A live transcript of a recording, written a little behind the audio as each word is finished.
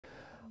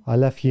I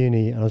left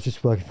uni and I was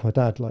just working for my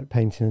dad, like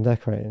painting and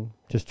decorating,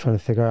 just trying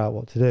to figure out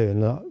what to do.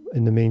 And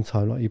in the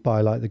meantime, like you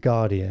buy like the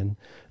Guardian,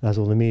 it has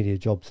all the media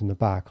jobs in the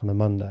back on a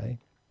Monday.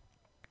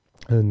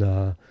 And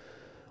I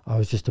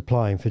was just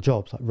applying for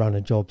jobs, like runner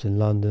jobs in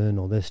London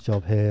or this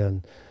job here.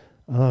 And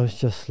I was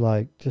just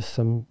like,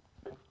 some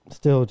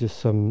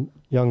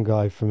young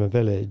guy from a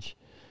village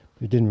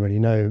who didn't really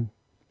know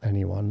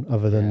anyone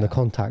other than the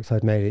contacts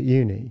I'd made at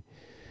uni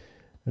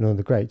and all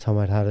the great time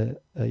I'd had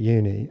at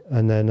uni.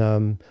 And then,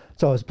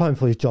 so I was applying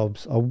for these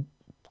jobs I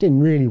didn't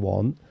really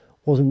want,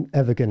 wasn't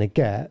ever going to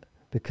get,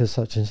 because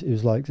it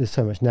was like, there's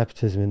so much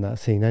nepotism in that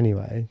scene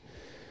anyway.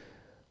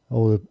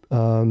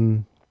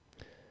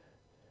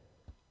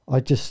 I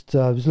just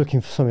was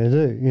looking for something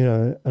to do, you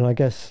know, and I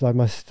guess like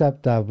my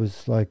stepdad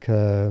was like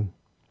a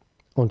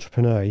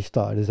entrepreneur. He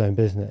started his own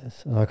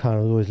business, and I kind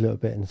of was always a little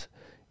bit,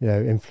 you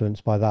know,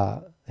 influenced by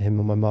that. Him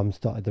and my mum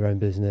started their own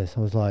business.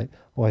 I was like,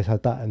 always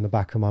had that in the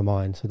back of my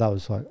mind. So that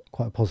was like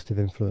quite a positive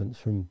influence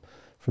from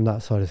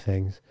that side of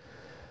things.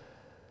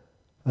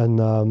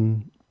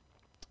 And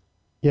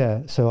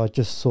yeah, so I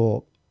just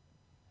thought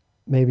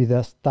maybe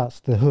that's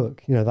the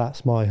hook, you know,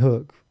 that's my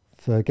hook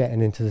for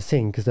getting into the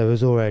scene, because there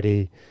was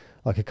already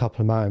like a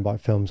couple of mountain bike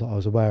films that I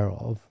was aware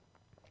of,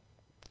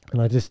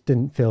 and I just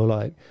didn't feel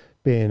like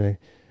being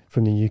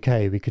from the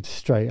UK we could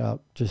straight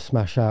up just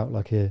smash out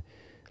like a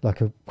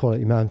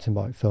quality mountain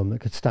bike film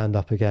that could stand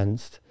up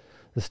against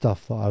the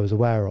stuff that I was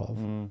aware of.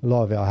 A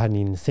lot of it I hadn't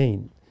even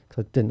seen,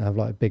 because I didn't have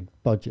like a big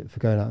budget for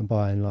going out and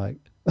buying like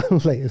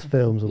latest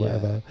films or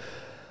whatever.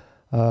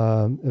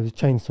 It was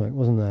Chainstomach,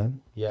 wasn't there?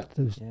 Yeah.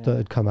 That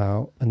had come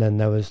out, and then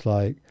there was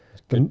like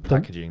good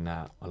packaging.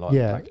 That I like.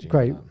 Yeah, packaging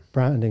great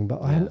branding,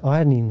 but I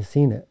hadn't even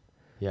seen it.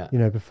 Yeah. You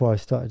know, before I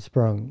started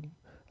Sprung,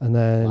 and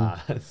then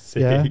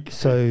sick.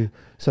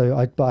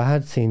 But I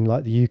had seen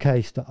like the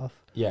UK stuff.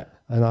 Yeah.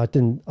 And I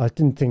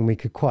didn't think we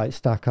could quite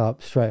stack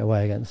up straight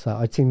away against that.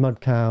 I'd seen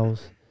Mud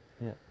Cows,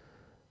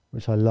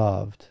 which I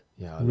loved.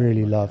 Yeah, I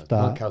really loved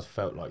that. Mud Cows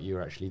felt like you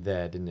were actually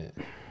there, didn't it?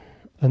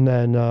 And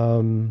then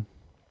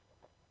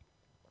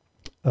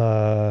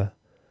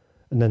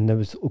there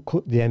was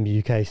the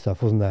MBUK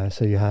stuff, wasn't there?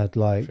 So you had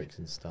like Tricks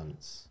and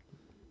Stunts,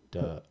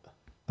 Dirt,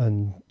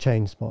 and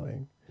Chain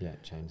Spotting. Yeah,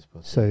 Chain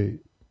Spotting. So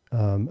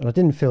and I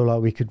didn't feel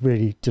like we could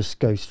really just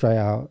go straight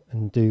out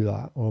and do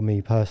that, or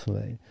me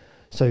personally.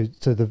 So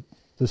the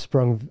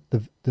Sprung,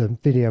 the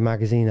video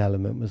magazine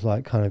element was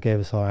like kind of gave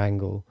us our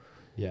angle.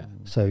 Yeah.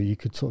 So you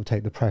could sort of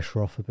take the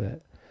pressure off a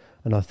bit.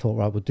 And I thought,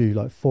 right, we'll do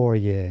like 4 a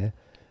year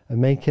and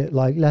make it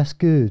like less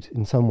good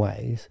in some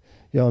ways.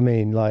 You know what I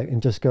mean? Like,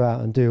 and just go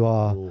out and do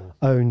our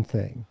own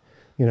thing.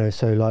 You know,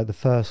 so like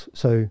if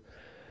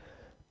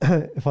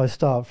I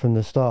start from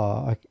the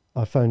start,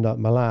 I phoned up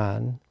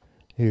Milan,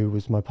 who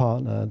was my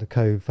partner, the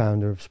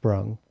co-founder of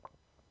Sprung.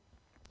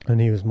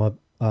 And he was my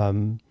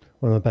one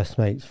of my best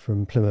mates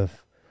from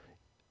Plymouth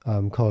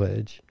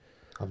College.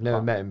 I've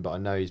never met him, but I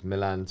know he's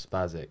Milan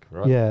Spasic,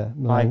 right? Yeah,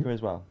 biker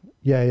as well.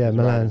 Yeah,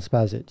 Milan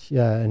Spasic.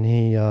 Yeah, and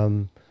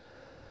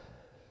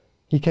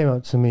he came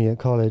up to me at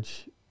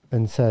college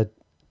and said,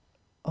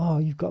 "Oh,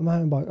 you've got a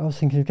mountain bike. I was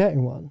thinking of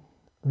getting one.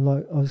 And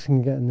like, I was thinking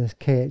of getting this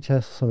KHS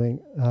or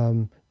something.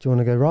 Do you want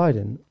to go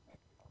riding?"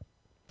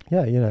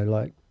 Yeah, you know,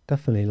 like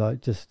definitely.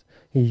 Like, just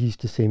he used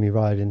to see me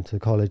ride into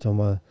college on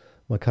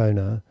my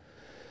Kona.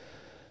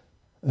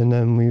 And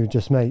then we were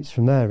just mates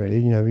from there, really.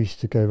 You know, we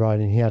used to go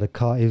riding. He had a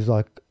car. He was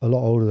like a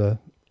lot older.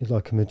 He was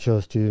like a mature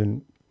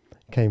student.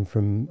 Came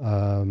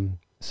from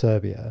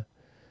Serbia.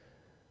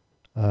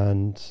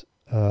 And,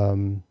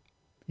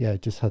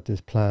 just had this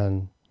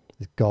plan,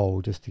 this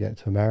goal just to get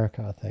to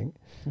America, I think.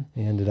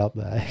 He ended up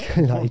there.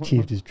 Like, he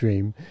achieved his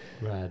dream.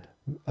 Rad.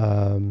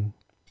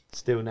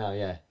 Still now,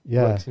 yeah.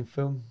 Yeah. Works in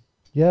film?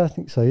 Yeah, I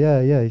think so.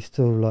 Yeah. He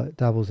still like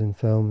dabbles in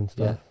film and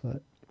stuff. Yeah.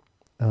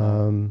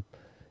 Like,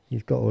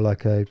 he's got all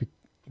like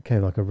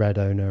became like a red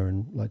owner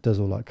and like does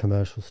all like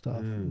commercial stuff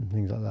and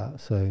things like that.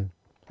 So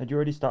had you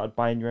already started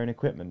buying your own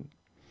equipment?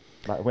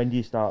 Like, when do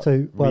you start?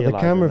 So the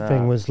camera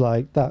thing was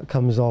like, that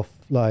comes off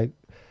like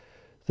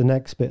the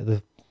next bit of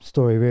the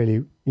story,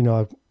 really. You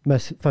know, I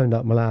phoned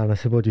up Milan. I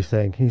said, "What do you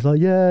think?" He's like,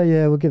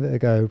 yeah, we'll give it a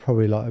go.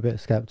 Probably like a bit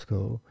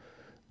skeptical,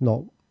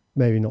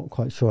 maybe not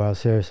quite sure how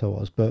serious I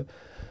was, but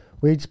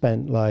we'd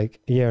spent like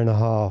a year and a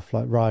half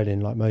like riding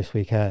like most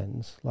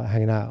weekends, like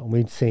hanging out, and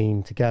we'd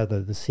seen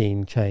together the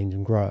scene change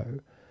and grow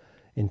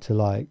into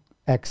like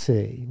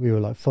XC. We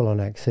were like full on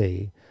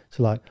XC.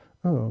 So like,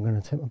 oh, I'm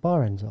going to take my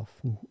bar ends off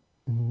and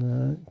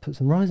put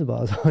some riser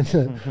bars on.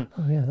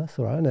 Oh yeah, that's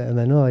all right, isn't it? And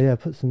then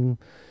put some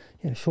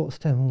short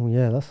stem. Oh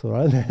yeah, that's all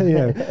right. You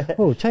know,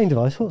 oh, chain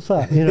device. What's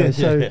that? You know.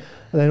 So and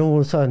then all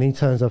of a sudden he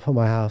turns up at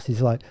my house.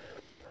 He's like,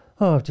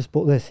 "Oh, I've just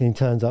bought this," and he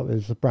turns up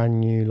with a brand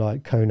new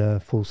like Kona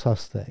full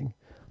sus thing.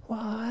 Wow,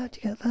 how'd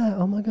you get that?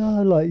 Oh my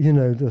god! Like, you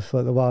know, just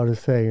like the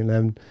wildest thing.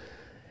 And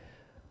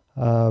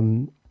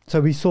then, so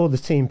we saw the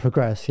scene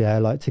progress,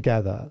 like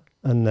together.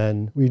 And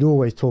then we'd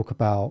always talk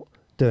about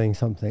doing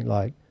something,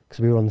 like, because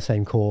we were on the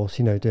same course,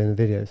 you know, doing the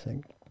video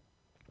thing.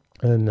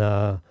 And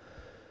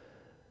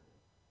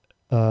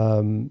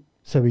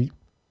so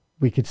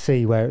we could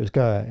see where it was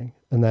going.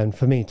 And then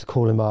for me to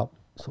call him up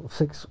sort of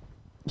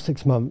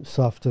six months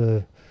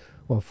after,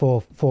 well,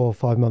 4 or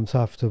 5 months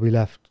after we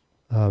left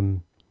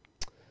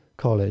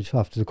college,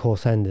 after the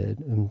course ended,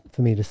 and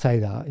for me to say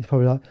that, he's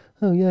probably like,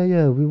 oh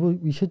yeah,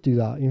 we should do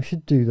that. You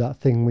should do that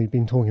thing we've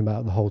been talking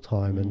about the whole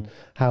time, and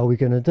how are we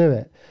going to do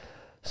it?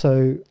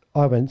 So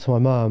I went to my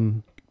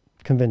mum,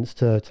 convinced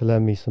her to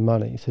lend me some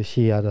money. So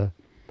she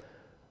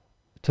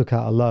took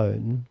out a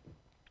loan,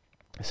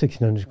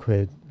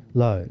 £1,600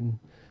 loan,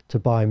 to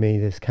buy me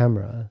this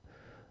camera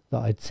that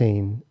I'd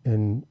seen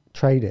and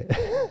trade it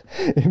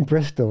in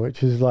Bristol,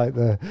 which was like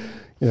the,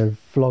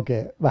 Flog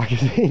It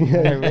magazine,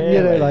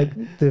 really?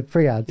 like the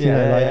free ads,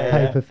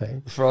 paper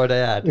thing. Friday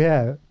ad.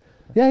 Yeah.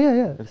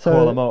 So,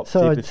 call them up,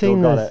 so I'd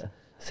seen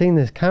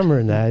this camera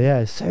in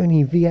there,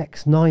 Sony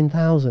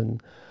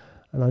VX9000,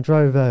 and I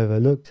drove over,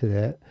 looked at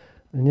it,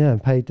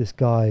 and paid this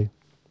guy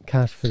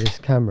cash for this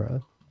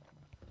camera,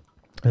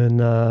 and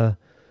that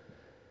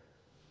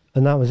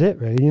was it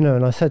really,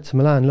 and I said to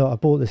Milan, look, I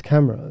bought this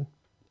camera,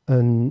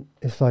 and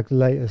it's like the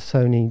latest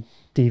Sony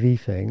DV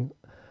thing,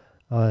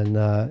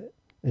 and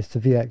it's the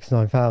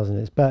VX9000.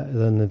 It's better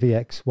than the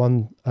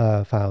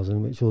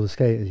VX1000, which all the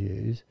skaters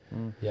use.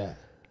 Yeah.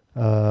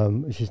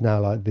 Which is now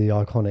like the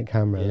iconic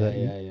camera.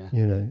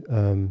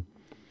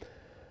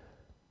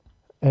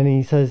 And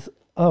he says,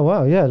 oh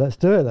wow, yeah, let's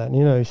do it then.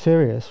 He's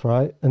serious,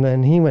 right? And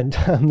then he went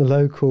down the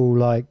local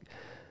like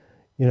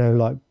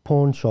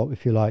pawn shop,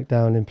 if you like,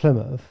 down in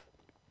Plymouth.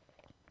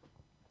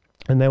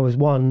 And there was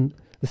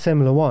a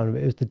similar one,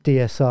 but it was the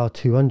DSR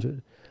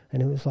 200,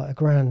 and it was like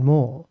 $1,000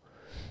 more.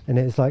 And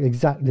it's like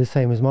exactly the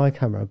same as my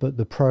camera, but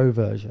the Pro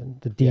version,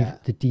 the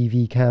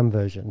DV Cam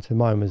version. So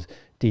mine was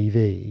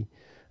DV,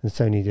 and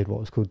Sony did what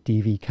was called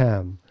DV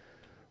Cam,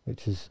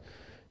 which is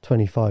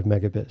 25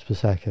 megabits per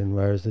second,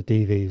 whereas the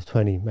DV is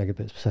 20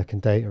 megabits per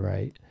second data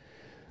rate,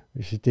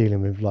 which is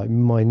dealing with like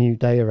minute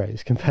data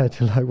rates compared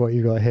to like what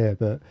you got here.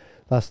 But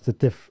that's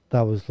that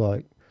was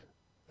like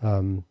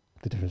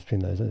the difference between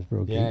those. It's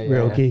real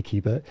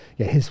geeky, but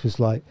his was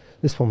like,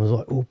 this one was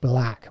like all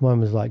black, mine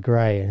was like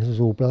grey, and his was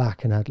all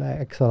black and had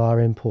like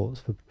XLR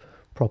imports for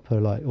proper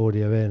like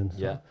audio in and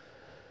stuff.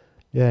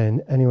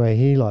 And anyway,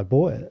 he like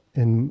bought it,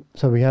 and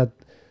so we had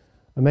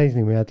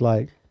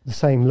like the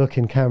same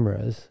looking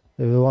cameras.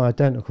 They were all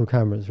identical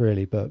cameras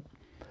really, but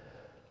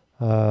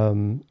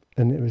and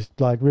it was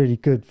like really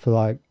good for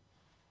like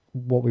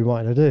what we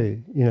wanted to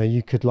do.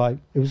 You could like,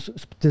 it was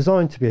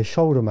designed to be a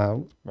shoulder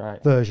mount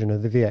version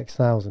of the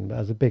VX1000, but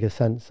has a bigger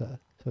sensor,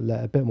 so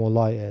let a bit more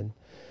light in.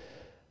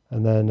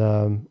 And then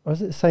or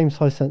is it the same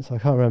size sensor? I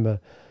can't remember,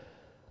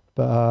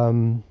 but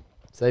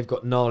so they've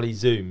got gnarly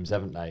zooms,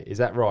 haven't they? Is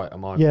that right?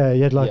 Am I? Yeah,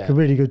 you had like a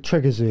really good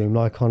trigger zoom,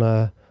 like on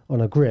a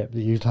grip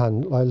that you'd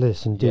hand like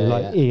this and do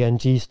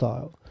ENG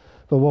style.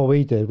 But what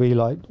we did, we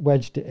like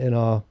wedged it in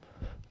our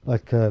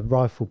like a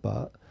rifle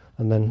butt,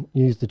 and then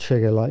used the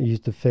trigger, like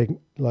used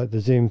the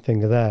zoom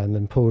finger there, and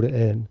then pulled it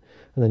in,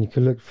 and then you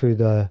could look through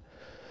the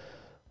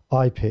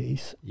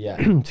eyepiece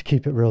to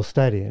keep it real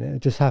steady, and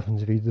it just happened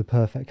to be the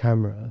perfect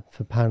camera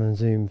for pan and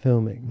zoom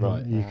filming.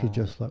 Right. You could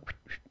just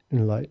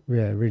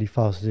really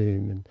fast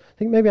zoom, and I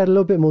think maybe I had a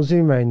little bit more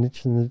zoom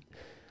range than the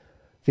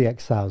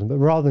VX1000, but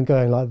rather than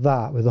going like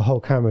that with the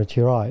whole camera to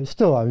your eye, it's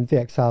still,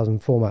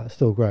 VX1000 format is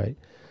still great.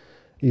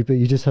 But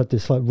you just had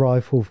this like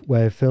rifle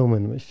way of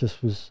filming, which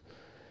just was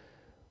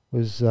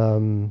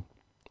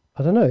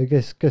I don't know, I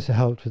guess it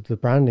helped with the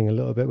branding a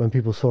little bit when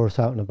people saw us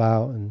out and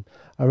about. And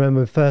I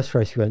remember the first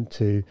race we went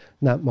to,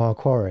 Knapmar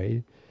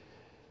Quarry,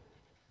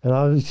 and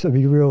I used to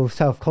be real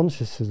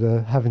self-conscious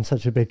of having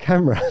such a big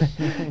camera,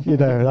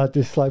 and I had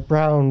this like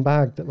brown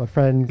bag that my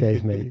friend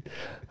gave me.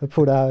 I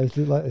pulled it out, it's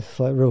like this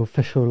like real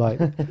official like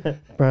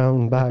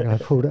brown bag. I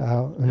pulled it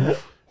out, and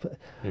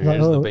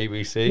here's the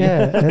BBC.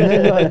 Yeah, and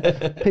then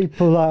like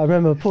people, like I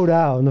remember I pulled it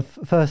out, and the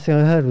first thing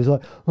I heard was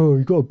like, "Oh,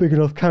 you got a big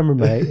enough camera,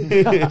 mate."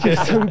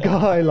 Just some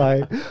guy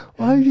like,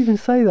 "Why would you even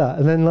say that?"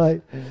 And then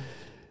like,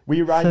 were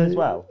you riding as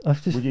well?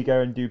 Would you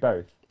go and do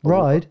both?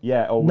 Ride?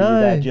 Or were you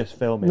there just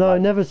filming? No,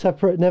 never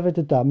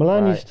did that.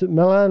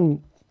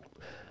 Milan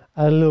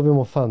had a little bit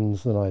more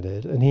funds than I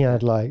did, and he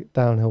had like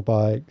downhill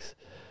bikes,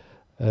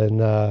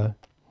 and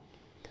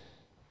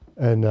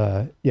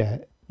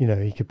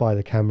he could buy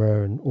the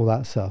camera and all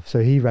that stuff. So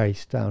he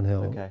raced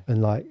downhill,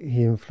 and like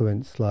he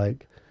influenced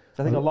like.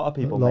 So I think a lot of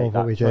people make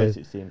that choice.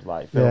 It seems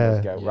like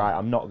filmers go, right,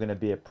 I'm not going to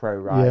be a pro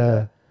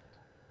rider.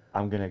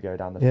 I'm going to go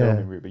down the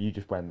filming route. But you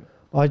just went.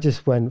 I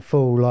just went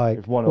full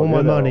like all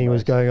my money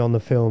was going on the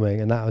filming,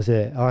 and that was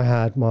it. I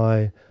had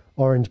my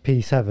orange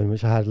P7,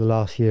 which I had the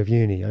last year of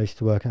uni. I used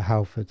to work at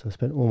Halford, so I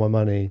spent all my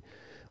money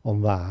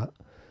on that,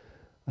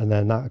 and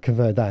then that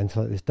converted that into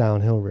like this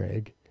downhill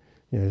rig.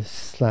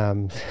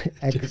 Slams.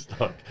 Just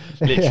like,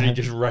 literally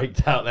just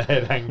raked out the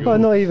head angle. Well,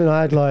 not even.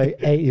 I had like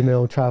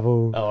 80mm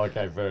travel. Oh,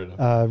 okay, fair enough.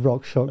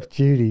 RockShox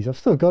Judies. I've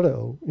still got it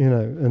all,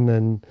 and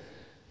then,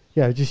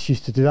 I just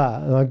used to do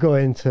that. And I got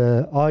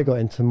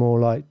into more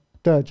like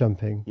dirt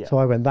jumping. Yeah. So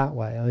I went that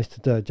way. I used to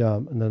dirt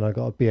jump, and then I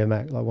got a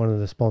BMX, like one of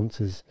the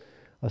sponsors.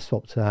 I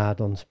swapped an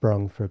ad on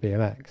Sprung for a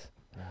BMX.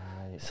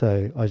 Right.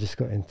 So I just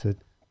got into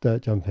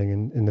dirt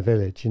jumping in the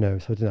village, you know,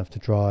 so I didn't have to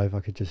drive.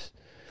 I could just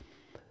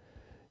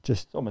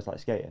it's almost like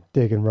skating.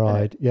 Dig and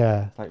ride,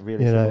 yeah. It's like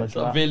really similar it's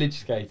like village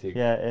skating.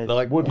 Yeah, it is.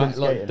 Like woodland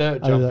skating. Like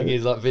dirt jumping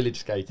is like village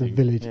skating.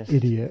 The village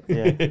idiot.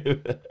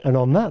 Yeah. And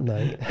on that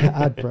note,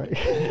 ad break.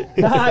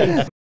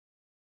 Nice.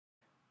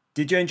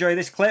 Did you enjoy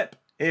this clip?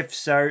 If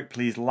so,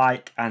 please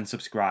like and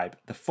subscribe.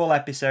 The full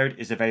episode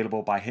is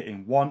available by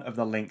hitting one of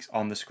the links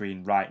on the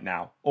screen right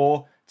now,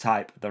 or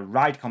type the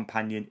Ride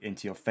Companion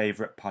into your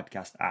favourite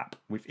podcast app.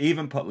 We've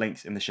even put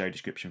links in the show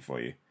description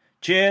for you.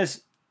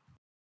 Cheers!